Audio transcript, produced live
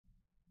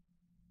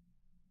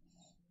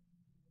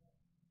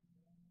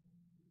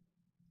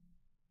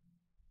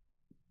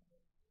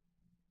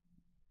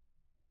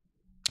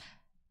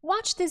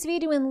Watch this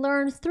video and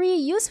learn 3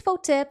 useful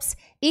tips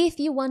if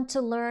you want to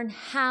learn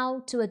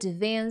how to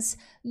advance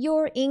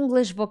your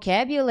English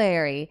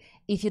vocabulary.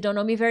 If you don't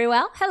know me very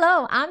well,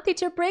 hello, I'm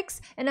Teacher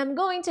Prix, and I'm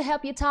going to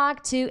help you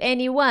talk to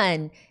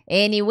anyone,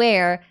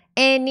 anywhere,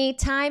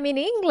 anytime in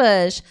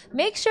English.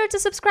 Make sure to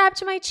subscribe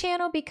to my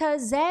channel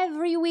because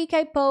every week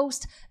I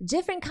post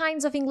different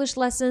kinds of English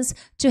lessons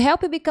to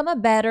help you become a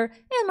better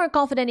and more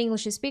confident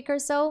English speaker.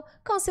 So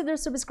consider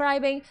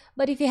subscribing.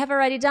 But if you have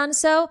already done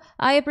so,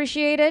 I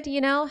appreciate it,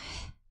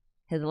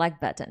 hit the like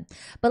button.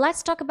 But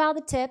let's talk about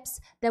the tips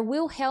that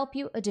will help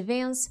you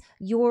advance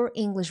your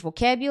English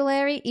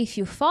vocabulary if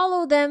you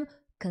follow them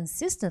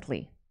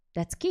consistently.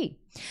 That's key.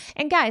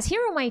 And guys,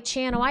 here on my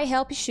channel, I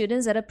help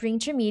students at a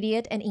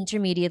pre-intermediate and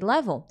intermediate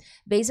level.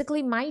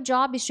 Basically, my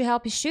job is to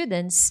help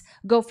students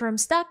go from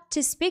stuck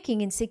to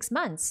speaking in 6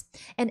 months.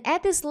 And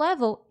at this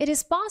level, it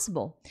is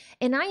possible.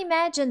 And I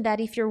imagine that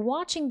if you're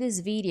watching this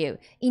video,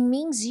 it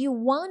means you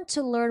want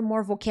to learn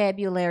more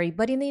vocabulary,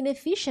 but in an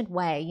efficient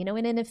way, in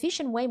an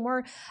efficient way,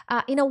 more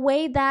in a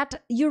way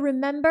that you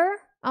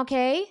remember,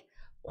 okay?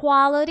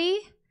 Quality.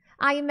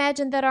 I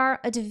imagine there are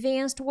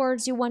advanced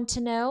words you want to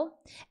know,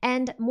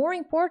 and more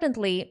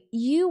importantly,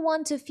 you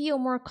want to feel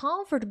more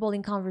comfortable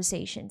in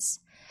conversations.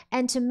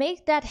 And to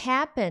make that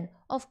happen,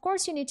 of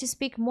course you need to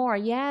speak more.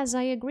 Yes,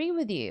 I agree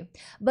with you.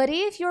 But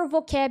if your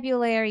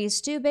vocabulary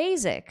is too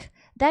basic,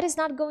 that is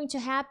not going to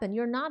happen.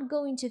 You're not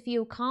going to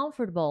feel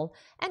comfortable,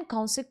 and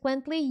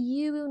consequently,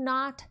 you will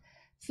not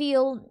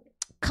feel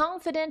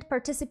confident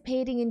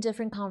participating in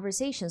different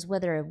conversations,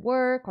 whether at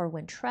work or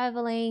when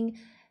traveling,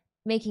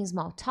 making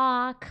small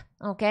talk,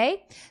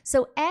 okay?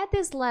 So at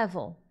this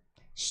level,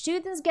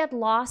 students get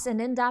lost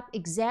and end up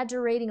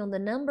exaggerating on the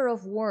number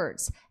of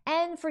words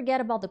and forget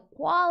about the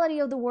quality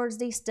of the words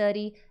they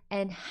study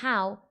and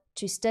how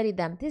to study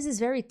them. This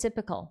is very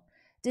typical.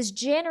 This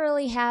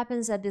generally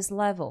happens at this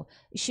level.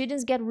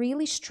 Students get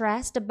really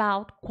stressed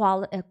about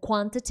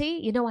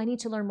quantity. I need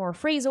to learn more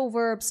phrasal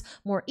verbs,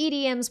 more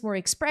idioms, more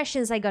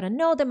expressions. I gotta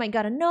know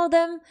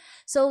them.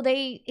 So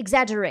they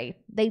exaggerate.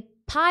 They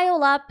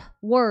pile up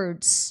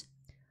words,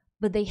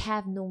 but they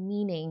have no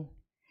meaning.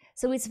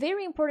 So it's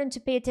very important to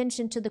pay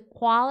attention to the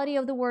quality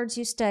of the words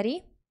you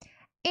study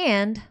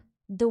and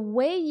the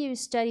way you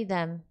study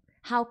them,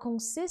 how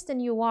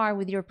consistent you are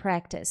with your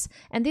practice.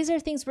 And these are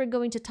things we're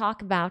going to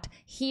talk about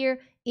here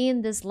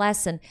in this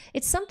lesson.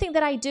 It's something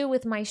that I do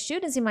with my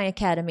students in my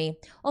academy.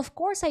 Of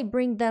course, I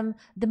bring them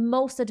the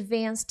most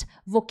advanced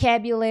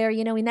vocabulary,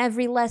 in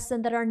every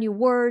lesson there are new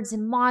words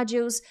and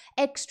modules,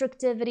 extra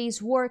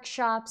activities,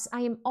 workshops.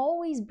 I am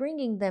always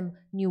bringing them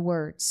new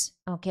words,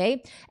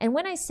 okay? And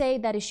when I say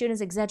that students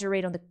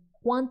exaggerate on the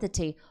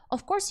quantity,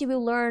 of course you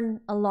will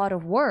learn a lot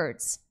of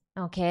words,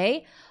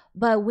 okay?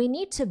 But we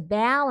need to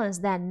balance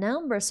that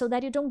number so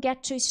that you don't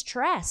get too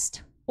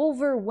stressed,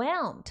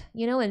 overwhelmed,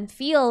 and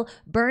feel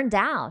burned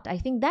out. I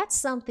think that's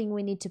something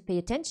we need to pay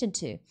attention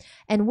to.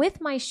 And with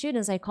my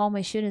students, I call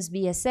my students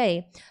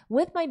BSA.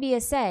 With my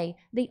BSA,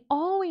 they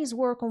always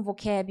work on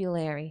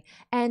vocabulary.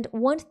 And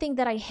one thing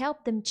that I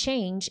help them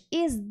change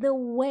is the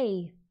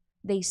way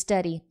they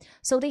study.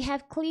 So they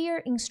have clear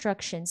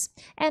instructions.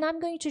 And I'm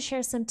going to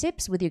share some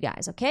tips with you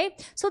guys, okay?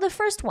 So the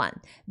first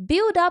one,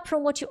 build up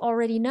from what you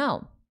already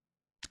know.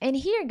 And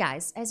here,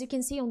 guys, as you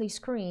can see on the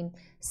screen,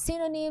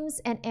 synonyms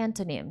and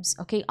antonyms,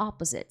 okay,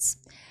 opposites.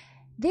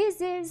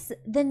 This is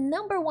the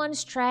 #1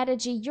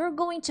 strategy you're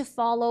going to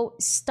follow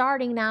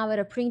starting now at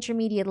a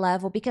pre-intermediate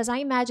level, because I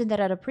imagine that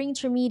at a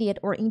pre-intermediate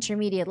or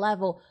intermediate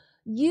level,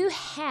 you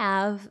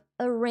have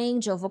a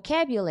range of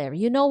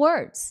vocabulary,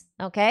 words,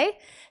 okay?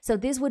 So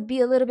this would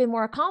be a little bit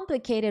more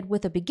complicated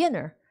with a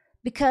beginner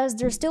because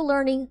they're still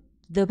learning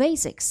the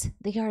basics.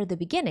 They are at the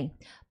beginning,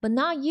 but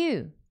not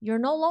you. You're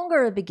no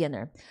longer a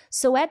beginner.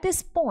 So at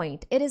this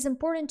point, it is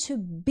important to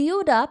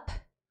build up,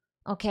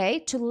 okay,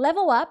 to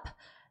level up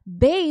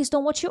based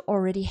on what you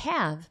already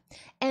have.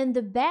 And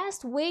the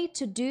best way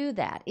to do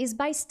that is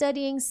by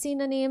studying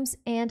synonyms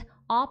and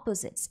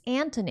opposites,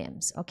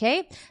 antonyms,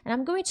 okay? And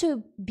I'm going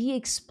to be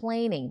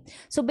explaining.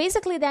 So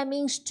basically that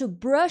means to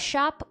brush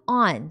up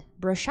on.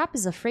 Brush up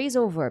is a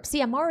phrasal verb.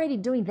 See, I'm already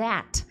doing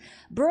that.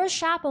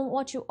 Brush up on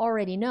what you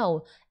already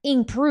know.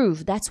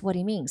 Improve, that's what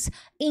it means.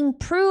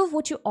 Improve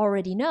what you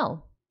already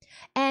know.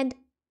 And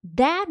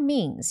that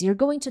means you're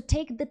going to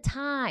take the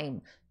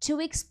time to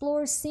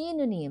explore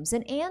synonyms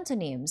and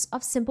antonyms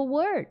of simple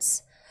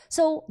words.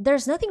 So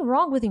there's nothing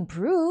wrong with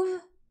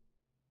improve.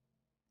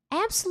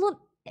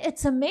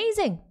 It's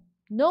amazing.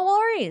 No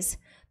worries.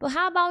 But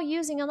how about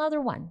using another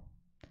one?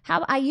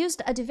 How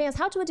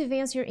to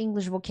advance your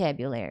English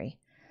vocabulary.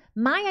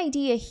 My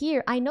idea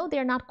here, I know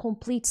they're not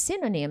complete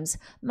synonyms,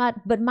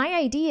 but my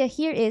idea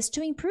here is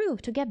to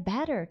improve, to get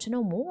better, to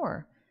know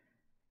more.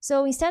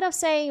 So instead of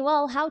saying,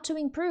 well, how to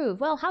improve?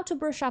 Well, how to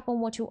brush up on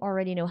what you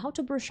already know, how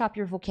to brush up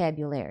your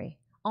vocabulary,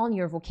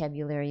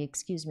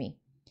 excuse me.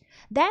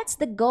 That's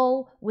the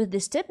goal with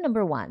this tip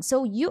 #1.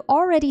 So you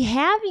already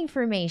have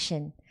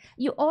information.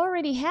 You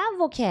already have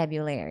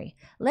vocabulary.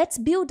 Let's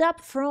build up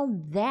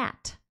from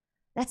that.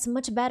 That's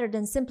much better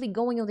than simply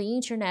going on the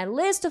internet.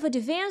 List of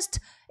advanced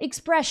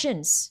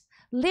expressions,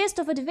 list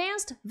of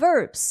advanced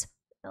verbs.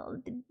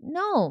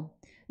 No,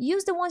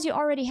 use the ones you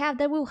already have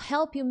that will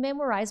help you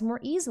memorize more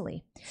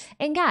easily.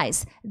 And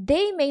guys,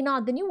 they may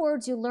not, the new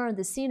words you learn,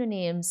 the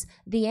synonyms,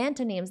 the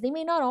antonyms, they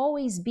may not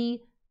always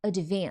be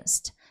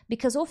advanced.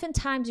 Because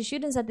oftentimes the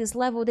students at this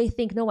level, they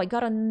think, no, I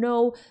gotta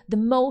know the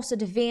most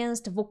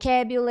advanced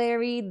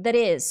vocabulary that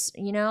is,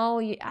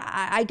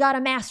 I gotta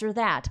master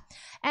that.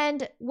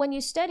 And when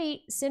you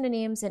study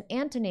synonyms and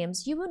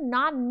antonyms, you will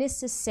not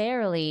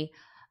necessarily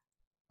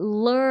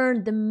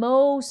learn the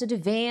most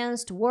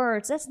advanced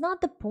words. That's not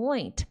the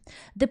point.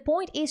 The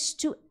point is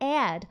to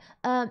add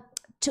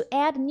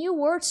new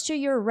words to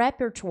your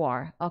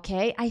repertoire,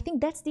 okay? I think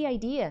that's the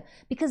idea,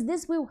 because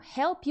this will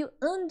help you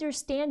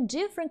understand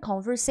different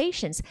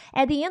conversations.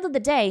 At the end of the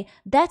day,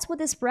 that's what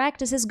this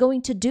practice is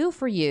going to do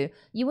for you.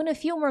 You want to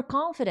feel more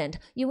confident.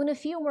 You want to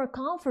feel more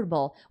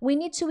comfortable. We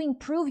need to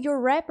improve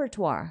your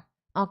repertoire,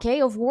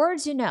 okay, of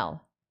words you know.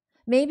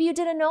 Maybe you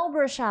didn't know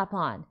brush up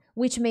on,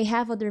 which may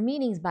have other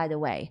meanings, by the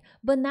way,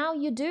 but now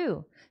you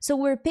do. So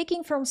we're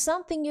picking from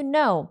something you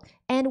know,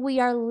 and we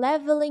are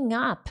leveling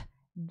up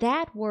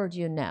that word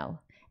you know.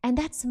 And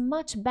that's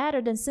much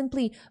better than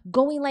simply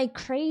going like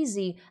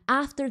crazy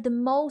after the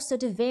most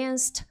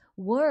advanced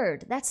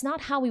word. That's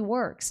not how it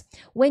works.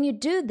 When you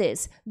do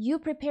this, you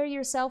prepare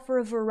yourself for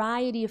a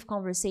variety of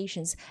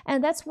conversations.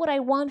 And that's what I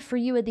want for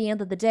you at the end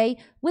of the day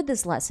with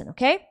this lesson,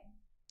 okay?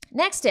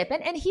 Next tip,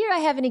 and here I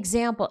have an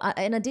example,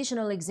 an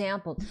additional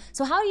example.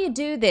 So how do you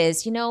do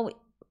this?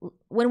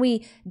 When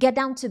we get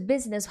down to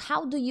business,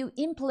 how do you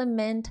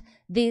implement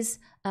this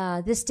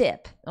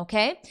tip,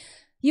 okay?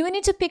 You will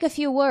need to pick a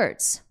few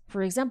words.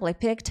 For example, I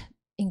picked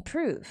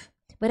improve.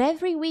 But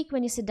every week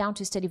when you sit down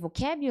to study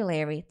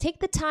vocabulary, take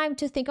the time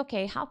to think,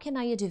 okay, how can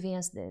I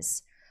advance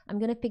this? I'm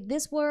going to pick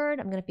this word.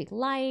 I'm going to pick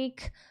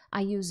like.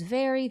 I use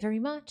very, very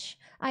much.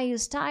 I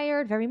use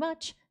tired, very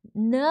much.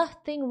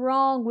 Nothing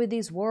wrong with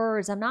these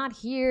words. I'm not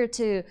here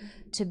to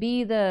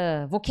be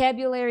the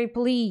vocabulary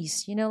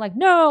police, like,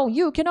 no,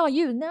 you cannot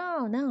use.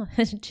 No,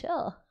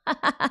 chill.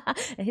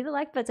 Hit the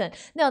like button.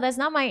 No, that's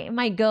not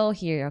my goal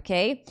here,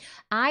 okay?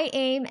 I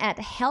aim at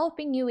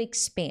helping you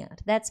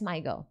expand. That's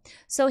my goal.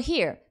 So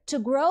here, to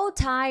grow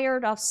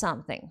tired of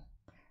something.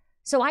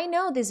 So I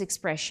know this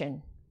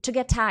expression, to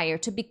get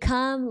tired, to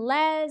become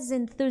less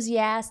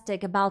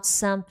enthusiastic about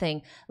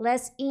something,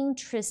 less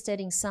interested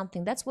in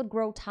something. That's what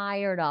grow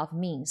tired of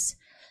means.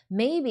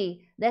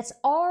 Maybe that's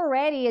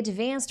already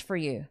advanced for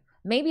you.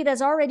 Maybe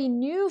that's already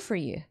new for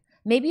you.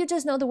 Maybe you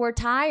just know the word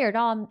tired.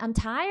 Oh, I'm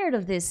tired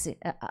of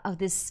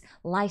this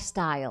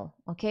lifestyle,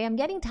 okay? I'm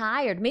getting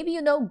tired. Maybe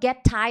you know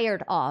get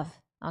tired of,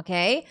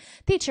 okay?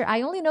 Teacher,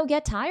 I only know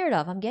get tired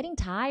of. I'm getting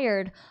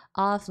tired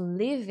of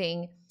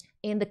living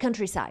in the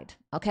countryside,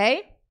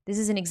 okay? This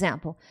is an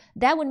example.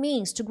 That would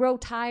mean to grow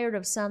tired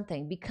of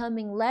something,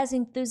 becoming less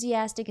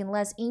enthusiastic and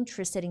less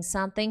interested in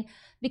something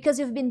because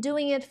you've been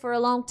doing it for a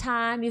long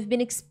time, you've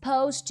been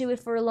exposed to it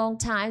for a long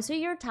time, so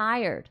you're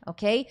tired,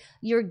 okay?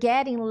 You're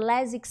getting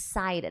less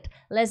excited,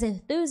 less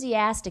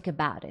enthusiastic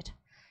about it.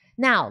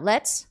 Now,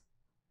 let's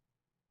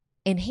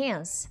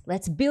enhance,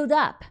 let's build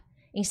up.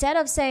 Instead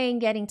of saying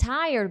getting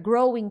tired,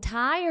 growing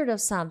tired of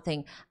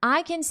something,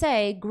 I can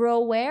say grow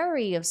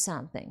weary of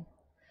something.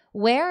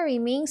 Weary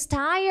means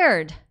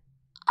tired.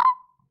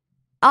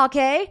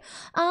 Okay?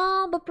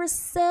 But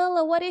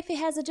Priscilla, what if it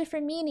has a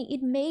different meaning?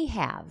 It may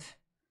have.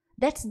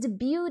 That's the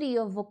beauty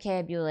of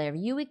vocabulary.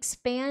 You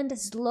expand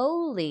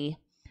slowly.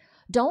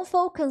 Don't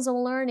focus on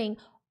learning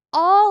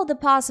all the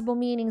possible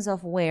meanings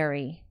of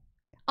weary.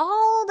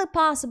 All the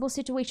possible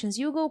situations.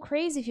 You go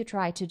crazy if you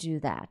try to do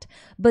that.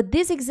 But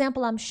this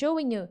example I'm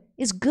showing you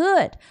is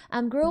good.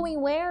 I'm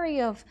growing wary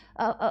of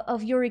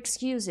your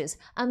excuses.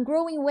 I'm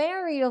growing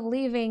wary of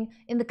living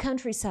in the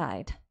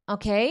countryside.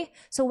 Okay?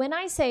 So when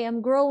I say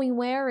I'm growing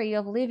wary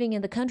of living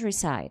in the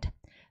countryside,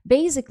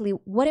 basically,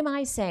 what am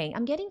I saying?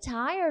 I'm getting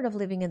tired of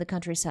living in the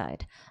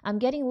countryside. I'm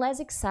getting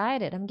less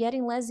excited. I'm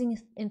getting less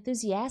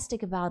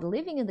enthusiastic about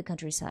living in the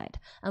countryside.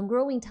 I'm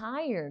growing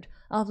tired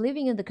of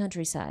living in the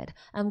countryside.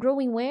 I'm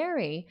growing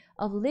wary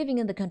of living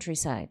in the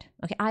countryside.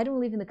 Okay, I don't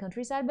live in the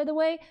countryside, by the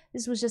way.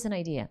 This was just an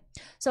idea.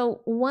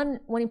 So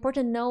one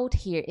important note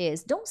here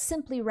is don't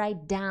simply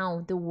write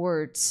down the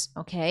words,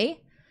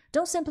 okay?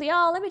 Don't simply,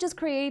 let me just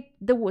write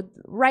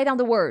down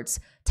the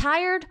words.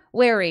 Tired,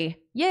 wary.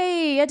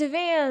 Yay,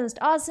 advanced,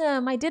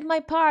 awesome. I did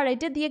my part. I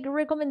did the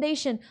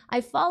recommendation.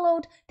 I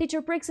followed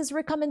Teacher Prix's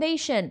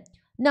recommendation.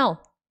 No,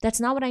 that's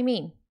not what I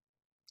mean.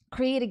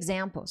 Create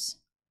examples.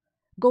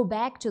 Go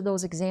back to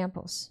those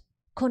examples.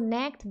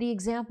 Connect the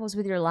examples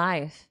with your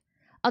life.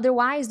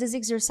 Otherwise, this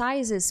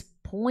exercise is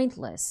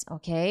pointless,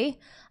 okay?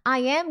 I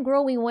am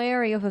growing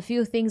wary of a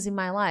few things in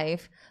my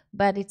life,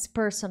 but it's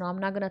personal. I'm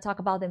not going to talk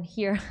about them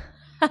here.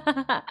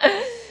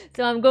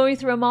 So I'm going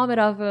through a moment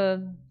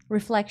of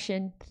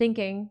reflection,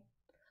 thinking,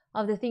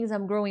 of the things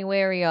I'm growing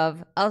wary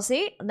of. Oh,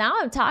 see, now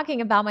I'm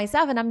talking about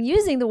myself and I'm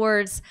using the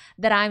words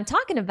that I'm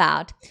talking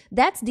about.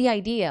 That's the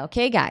idea,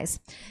 okay, guys?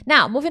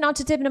 Now, moving on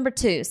to tip number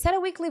 2, set a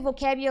weekly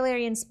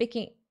vocabulary and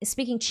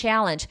speaking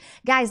challenge.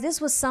 Guys,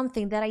 this was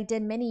something that I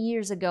did many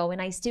years ago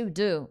and I still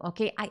do,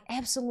 okay? I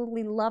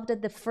absolutely loved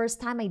it the first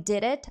time I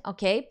did it,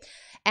 okay?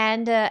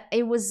 And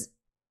it was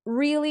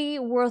really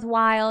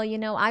worthwhile. You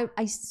know,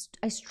 I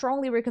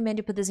strongly recommend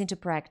you put this into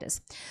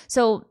practice.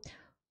 So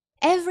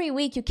every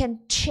week you can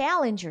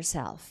challenge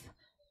yourself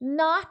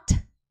not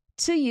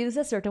to use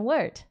a certain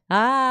word.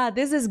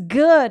 This is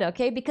good,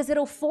 okay? Because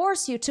it'll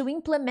force you to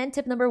implement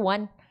tip number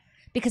 1,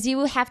 because you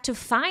will have to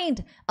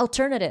find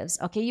alternatives,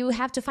 okay? You will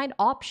have to find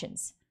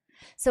options.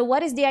 So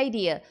what is the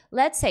idea?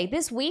 Let's say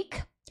this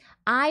week,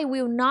 I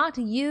will not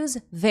use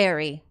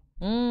very.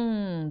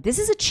 This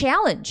is a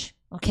challenge,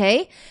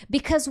 okay?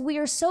 Because we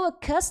are so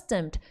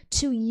accustomed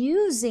to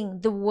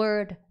using the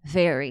word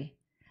very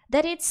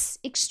that it's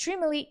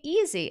extremely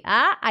easy.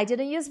 I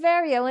didn't use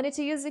very, I wanted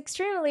to use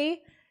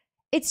extremely.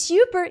 It's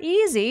super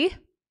easy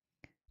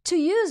to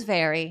use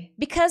very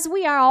because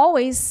we are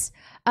always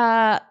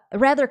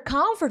rather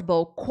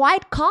comfortable,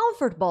 quite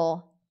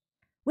comfortable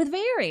with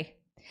very.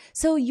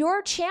 So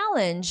your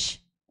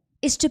challenge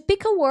is to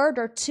pick a word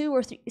or 2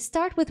 or 3,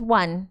 start with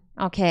 1,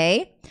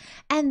 okay?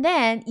 And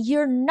then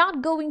you're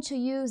not going to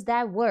use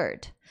that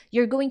word.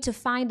 You're going to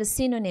find a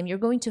synonym. You're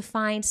going to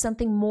find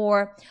something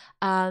more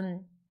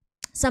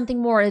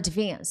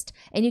advanced.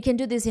 And you can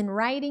do this in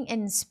writing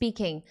and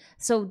speaking.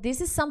 So this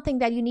is something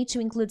that you need to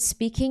include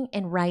speaking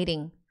and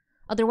writing.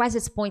 Otherwise,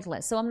 it's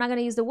pointless. So I'm not going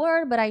to use the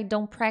word, but I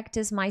don't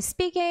practice my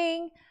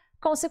speaking.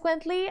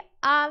 Consequently,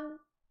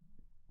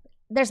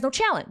 there's no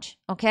challenge,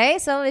 okay?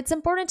 So it's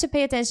important to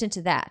pay attention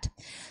to that.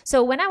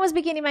 So when I was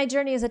beginning my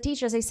journey as a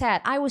teacher, as I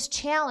said, I was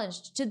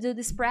challenged to do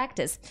this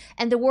practice.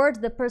 And the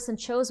word the person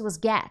chose was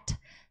get.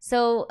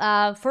 So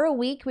for a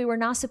week, we were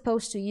not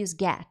supposed to use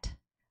get.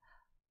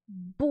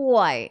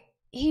 Boy,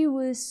 it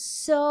was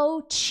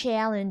so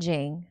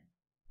challenging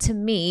to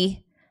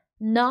me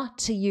not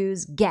to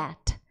use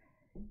get,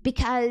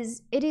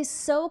 because it is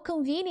so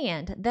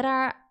convenient. There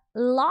are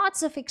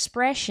lots of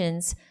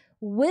expressions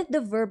with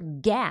the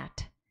verb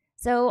get.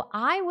 So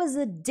I was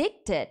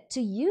addicted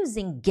to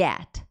using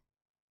get.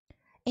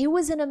 It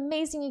was an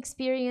amazing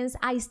experience.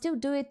 I still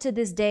do it to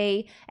this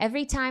day.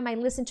 Every time I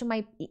listen to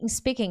my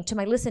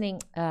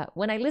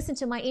when I listen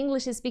to my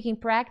English speaking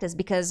practice,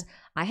 because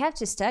I have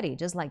to study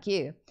just like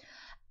you,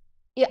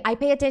 I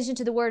pay attention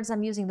to the words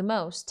I'm using the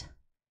most.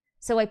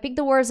 So I pick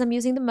the words I'm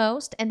using the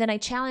most, and then I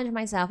challenge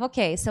myself.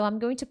 Okay, so I'm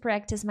going to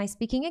practice my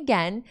speaking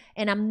again,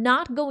 and I'm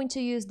not going to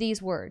use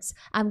these words.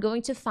 I'm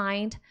going to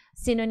find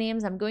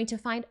synonyms. I'm going to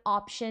find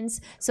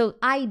options. So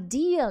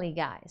ideally,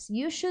 guys,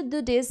 you should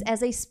do this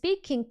as a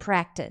speaking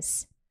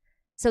practice.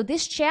 So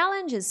this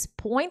challenge is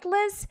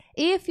pointless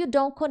if you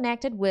don't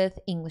connect it with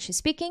English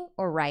speaking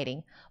or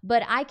writing.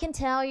 But I can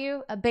tell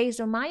you,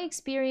 based on my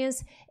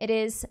experience, it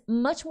is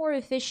much more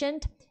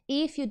efficient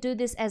if you do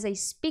this as a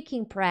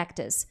speaking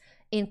practice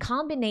in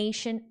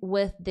combination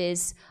with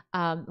this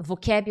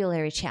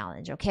vocabulary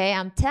challenge, okay?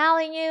 I'm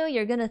telling you,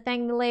 you're gonna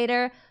thank me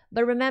later,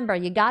 but remember,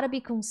 you gotta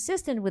be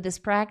consistent with this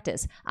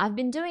practice. I've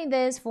been doing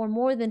this for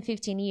more than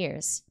 15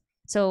 years.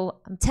 So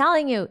I'm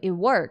telling you, it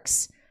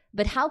works.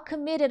 But how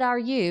committed are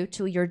you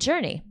to your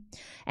journey?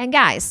 And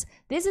guys,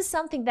 this is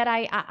something that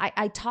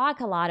I talk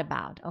a lot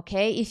about,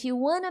 okay? If you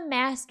want to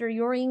master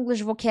your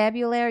English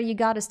vocabulary, you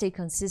got to stay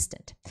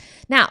consistent.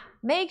 Now,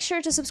 make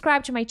sure to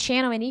subscribe to my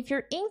channel. And if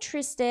you're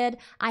interested,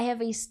 I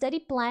have a study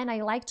plan.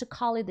 I like to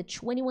call it the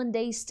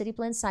 21-day study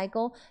plan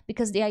cycle,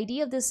 because the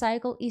idea of this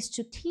cycle is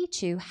to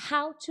teach you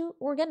how to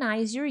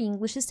organize your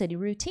English study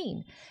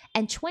routine.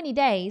 And 20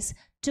 days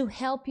to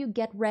help you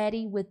get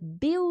ready with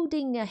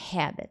building a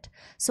habit.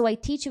 So I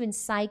teach you in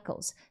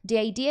cycles. The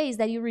idea is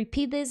that you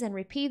repeat this and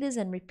repeat this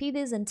and repeat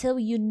this until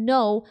you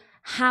know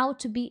how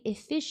to be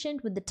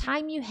efficient with the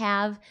time you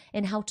have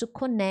and how to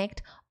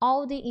connect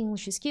all the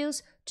English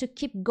skills to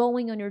keep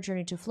going on your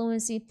journey to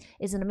fluency.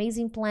 It's an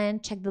amazing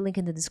plan. Check the link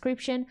in the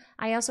description.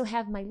 I also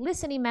have my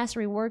listening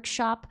mastery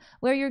workshop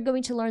where you're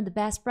going to learn the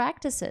best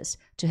practices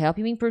to help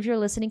you improve your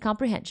listening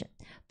comprehension.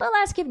 But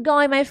let's keep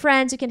going, my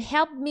friends. You can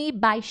help me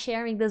by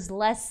sharing this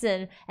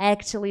lesson.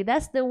 Actually,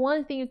 that's the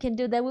one thing you can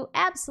do that will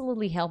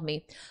absolutely help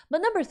me.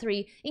 But number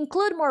 3,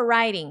 include more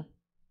writing.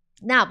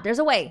 Now, there's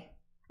a way.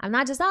 I'm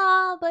not just, but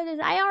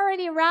I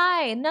already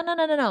write.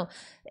 No.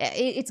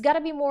 It's got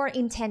to be more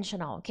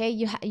intentional, okay?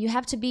 You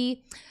have to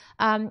be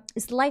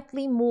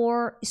slightly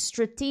more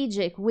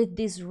strategic with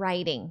this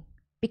writing,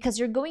 because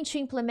you're going to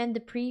implement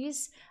the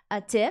previous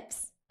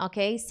tips,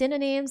 okay?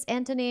 Synonyms,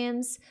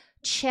 antonyms,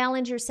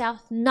 challenge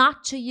yourself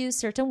not to use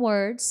certain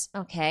words,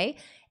 okay?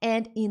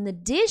 And in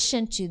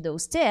addition to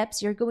those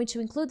tips, you're going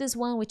to include this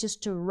one, which is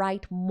to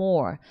write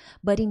more,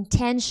 but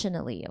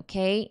intentionally,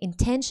 okay?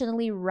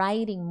 Intentionally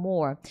writing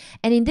more.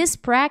 And in this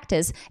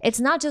practice,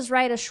 it's not just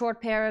write a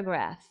short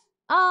paragraph.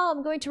 Oh,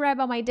 I'm going to write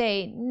about my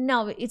day.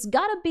 No, it's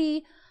got to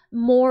be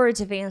more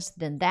advanced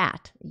than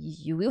that.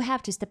 You will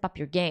have to step up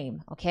your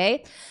game,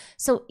 okay?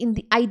 So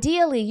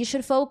ideally, you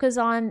should focus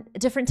on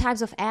different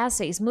types of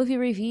essays, movie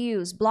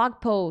reviews,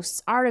 blog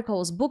posts,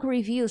 articles, book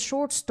reviews,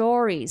 short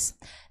stories.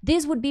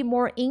 This would be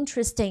more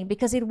interesting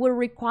because it will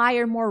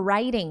require more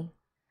writing.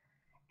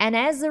 And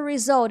as a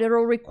result, it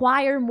will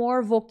require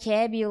more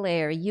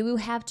vocabulary. You will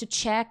have to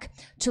check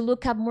to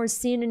look up more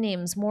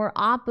synonyms, more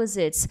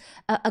opposites,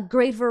 a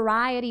great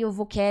variety of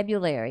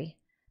vocabulary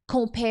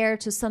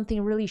compared to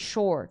something really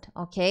short,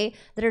 okay?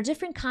 There are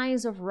different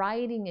kinds of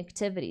writing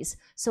activities.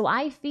 So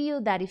I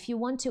feel that if you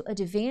want to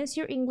advance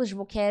your English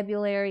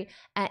vocabulary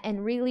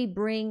and really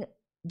bring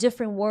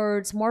different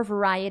words, more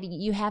variety,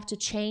 you have to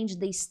change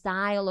the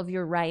style of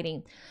your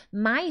writing.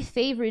 My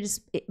favorite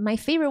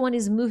one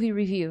is movie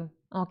review.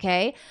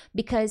 Okay,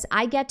 because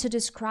I get to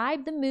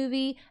describe the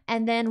movie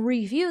and then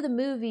review the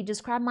movie,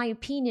 describe my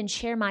opinion,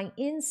 share my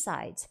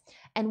insights.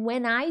 And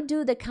when I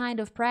do the kind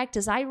of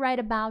practice, I write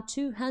about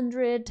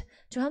 200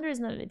 is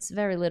not, it's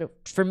very little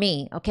for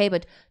me, okay,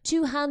 but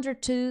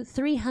 200 to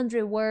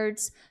 300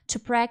 words to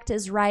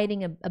practice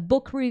writing a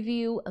book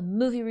review, a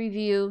movie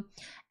review.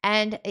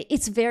 And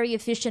it's very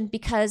efficient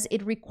because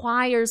it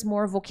requires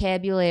more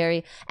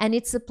vocabulary, and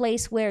it's a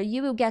place where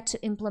you will get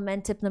to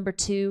implement tip number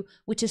 2,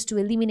 which is to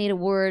eliminate a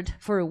word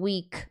for a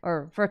week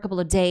or for a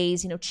couple of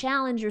days.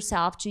 Challenge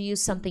yourself to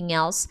use something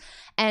else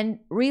and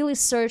really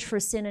search for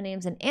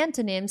synonyms and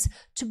antonyms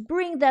to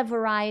bring that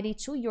variety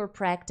to your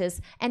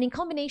practice. And in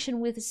combination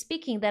with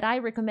speaking that I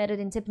recommended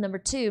in tip number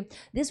 2,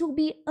 this will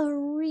be a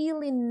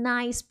really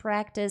nice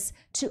practice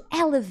to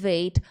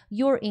elevate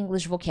your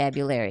English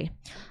vocabulary.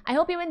 I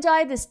hope you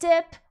enjoyed this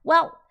tip.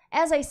 Well,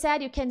 as I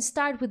said, you can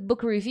start with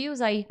book reviews.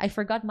 I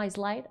forgot my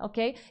slide,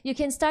 okay? You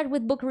can start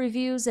with book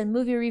reviews and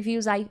movie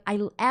reviews. I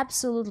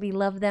absolutely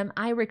love them.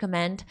 I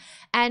recommend.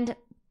 And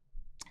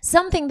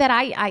something that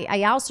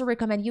I also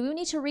recommend, you will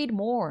need to read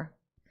more.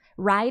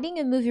 Writing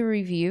a movie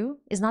review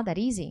is not that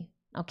easy,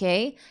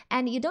 okay?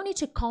 And you don't need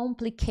to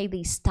complicate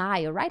the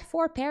style. Write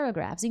 4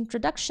 paragraphs,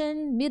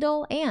 introduction,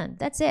 middle, and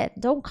that's it.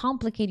 Don't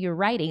complicate your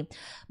writing.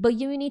 But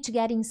you need to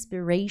get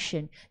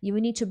inspiration. You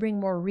will need to bring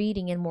more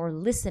reading and more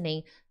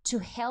listening to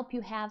help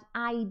you have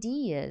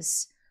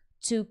ideas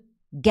to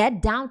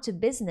get down to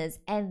business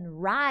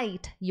and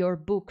write your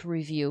book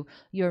review,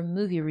 your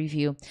movie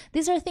review.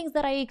 These are things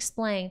that I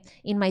explain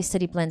in my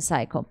study plan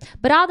cycle.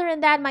 But other than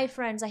that, my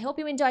friends, I hope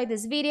you enjoyed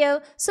this video.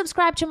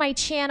 Subscribe to my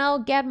channel,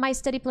 get my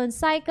study plan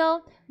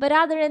cycle. But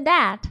other than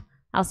that,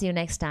 I'll see you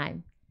next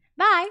time.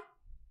 Bye!